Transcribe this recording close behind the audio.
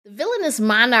The villainous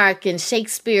monarch in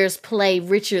Shakespeare's play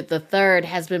Richard III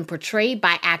has been portrayed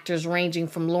by actors ranging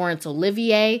from Laurence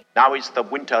Olivier Now is the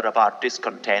winter of our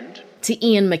discontent to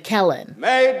Ian McKellen.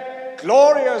 Made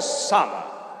glorious summer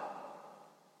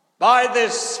by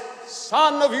this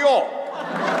son of York.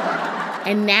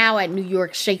 And now at New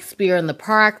York Shakespeare in the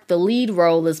Park, the lead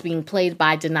role is being played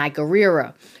by Danai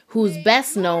Gurira, who's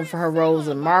best known for her roles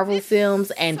in Marvel films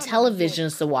and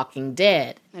television's The Walking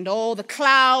Dead. And all the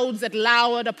clouds that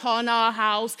lowered upon our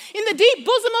house, in the deep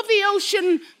bosom of the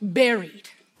ocean, buried.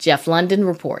 Jeff London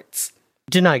reports.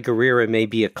 Danai Gurira may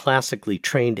be a classically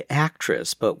trained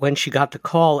actress, but when she got the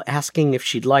call asking if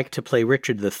she'd like to play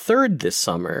Richard III this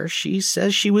summer, she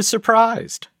says she was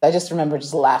surprised. I just remember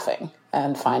just laughing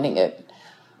and finding it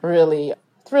really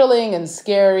thrilling and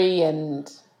scary,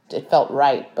 and it felt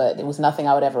right, but it was nothing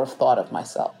I would ever have thought of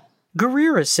myself.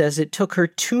 Guirira says it took her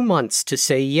 2 months to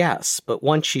say yes, but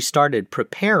once she started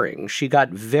preparing, she got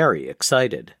very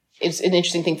excited. It's an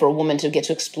interesting thing for a woman to get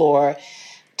to explore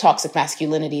toxic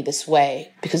masculinity this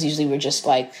way, because usually we're just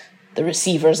like the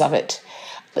receivers of it.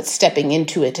 But stepping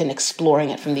into it and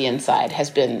exploring it from the inside has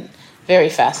been very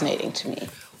fascinating to me.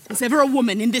 Was ever a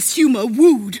woman in this humor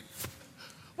wooed?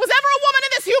 Was ever a woman in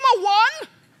this humor won?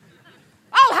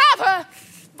 I'll have her,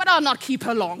 but I'll not keep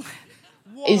her long.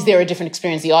 Is there a different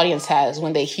experience the audience has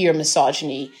when they hear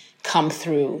misogyny come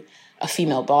through a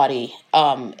female body?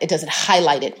 Does it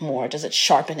highlight it more? Does it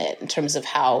sharpen it in terms of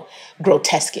how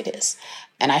grotesque it is?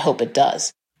 And I hope it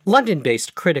does.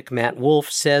 London-based critic Matt Wolfe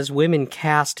says women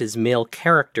cast as male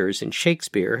characters in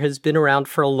Shakespeare has been around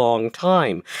for a long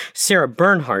time. Sarah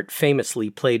Bernhardt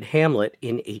famously played Hamlet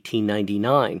in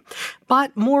 1899.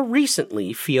 But more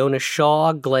recently, Fiona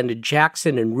Shaw, Glenda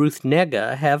Jackson, and Ruth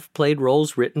Negga have played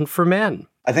roles written for men.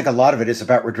 I think a lot of it is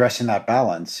about redressing that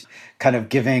balance, kind of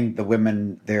giving the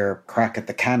women their crack at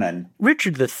the cannon.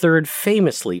 Richard III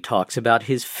famously talks about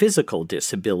his physical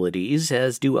disabilities,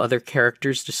 as do other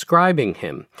characters describing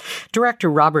him. Director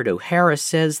Robert O'Hara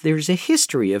says there's a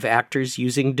history of actors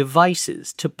using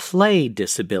devices to play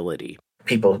disability.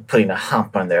 People putting a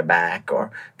hump on their back, or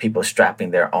people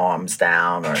strapping their arms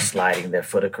down or sliding their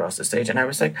foot across the stage. And I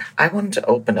was like, I wanted to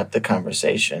open up the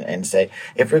conversation and say,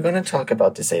 if we're going to talk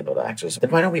about disabled actors,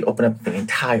 then why don't we open up the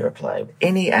entire play?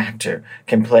 Any actor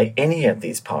can play any of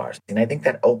these parts. And I think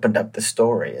that opened up the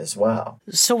story as well.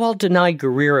 So while Danai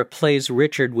Gurira plays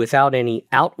Richard without any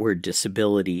outward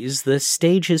disabilities, the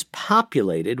stage is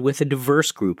populated with a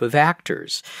diverse group of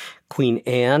actors. Queen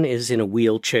Anne is in a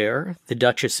wheelchair. The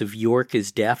Duchess of York is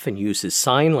deaf and uses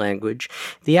sign language.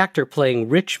 The actor playing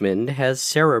Richmond has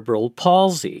cerebral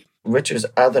palsy. Richard's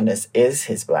otherness is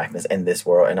his blackness in this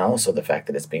world, and also the fact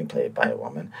that it's being played by a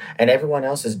woman. And everyone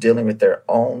else is dealing with their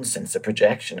own sense of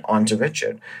projection onto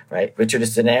Richard, right? Richard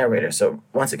is the narrator. So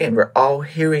once again, we're all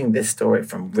hearing this story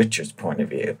from Richard's point of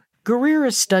view.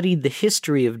 Guirira studied the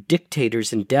history of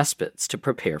dictators and despots to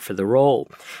prepare for the role.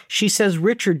 She says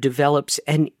Richard develops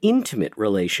an intimate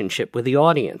relationship with the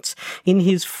audience. In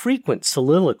his frequent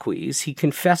soliloquies, he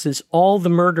confesses all the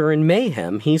murder and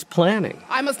mayhem he's planning.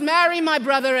 I must marry my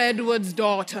brother Edward's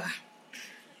daughter,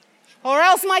 or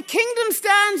else my kingdom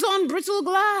stands on brittle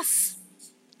glass.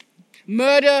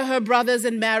 Murder her brothers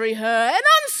and marry her, an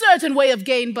uncertain way of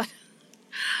gain, but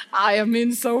I am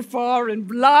in so far in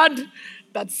blood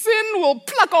that sin will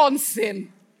pluck on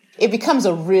sin. It becomes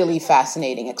a really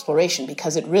fascinating exploration,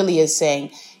 because it really is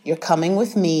saying, you're coming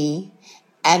with me,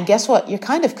 and guess what? You're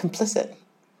kind of complicit,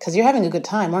 because you're having a good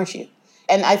time, aren't you?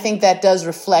 And I think that does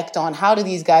reflect on, how do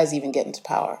these guys even get into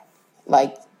power?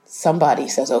 Like, somebody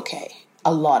says okay.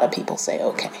 A lot of people say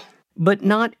okay. But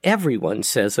not everyone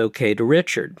says okay to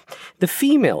Richard. The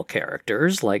female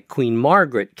characters, like Queen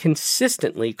Margaret,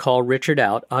 consistently call Richard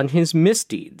out on his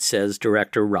misdeeds, says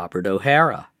director Robert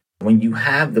O'Hara. When you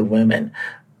have the women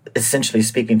essentially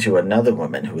speaking to another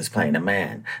woman who is playing a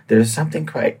man, there's something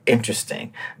quite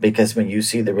interesting, because when you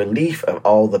see the relief of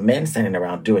all the men standing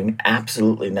around doing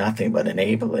absolutely nothing but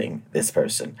enabling this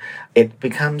person, it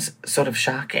becomes sort of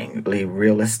shockingly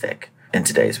realistic in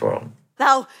today's world.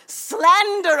 Thou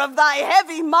slander of thy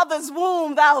heavy mother's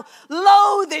womb, thou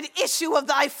loathed issue of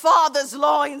thy father's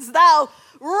loins, thou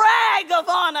rag of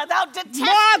honor, thou detestable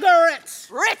Margaret!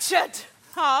 Richard!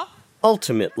 Huh?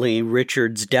 Ultimately,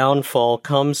 Richard's downfall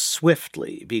comes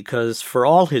swiftly because, for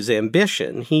all his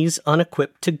ambition, he's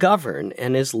unequipped to govern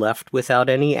and is left without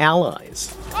any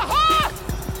allies. Aha!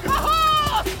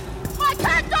 Aha! My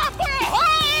kingdom! Aha!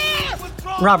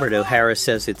 Robert O'Hara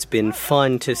says it's been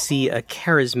fun to see a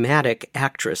charismatic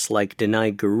actress like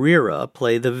Danai Gurira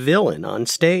play the villain on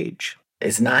stage.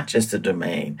 It's not just the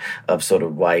domain of sort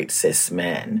of white cis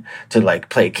men to like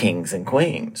play kings and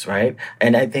queens, right?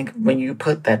 And I think when you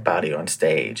put that body on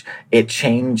stage, it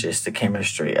changes the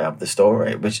chemistry of the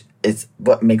story, which is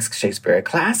what makes Shakespeare a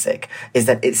classic, is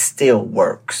that it still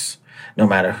works no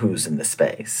matter who's in the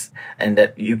space. And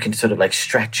that you can sort of like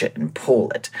stretch it and pull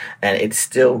it, and it's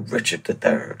still Richard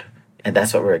III. And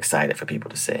that's what we're excited for people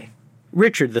to see.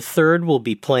 Richard III will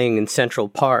be playing in Central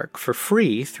Park for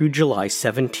free through July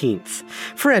 17th.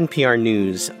 For NPR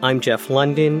News, I'm Jeff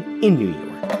London in New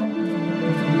York.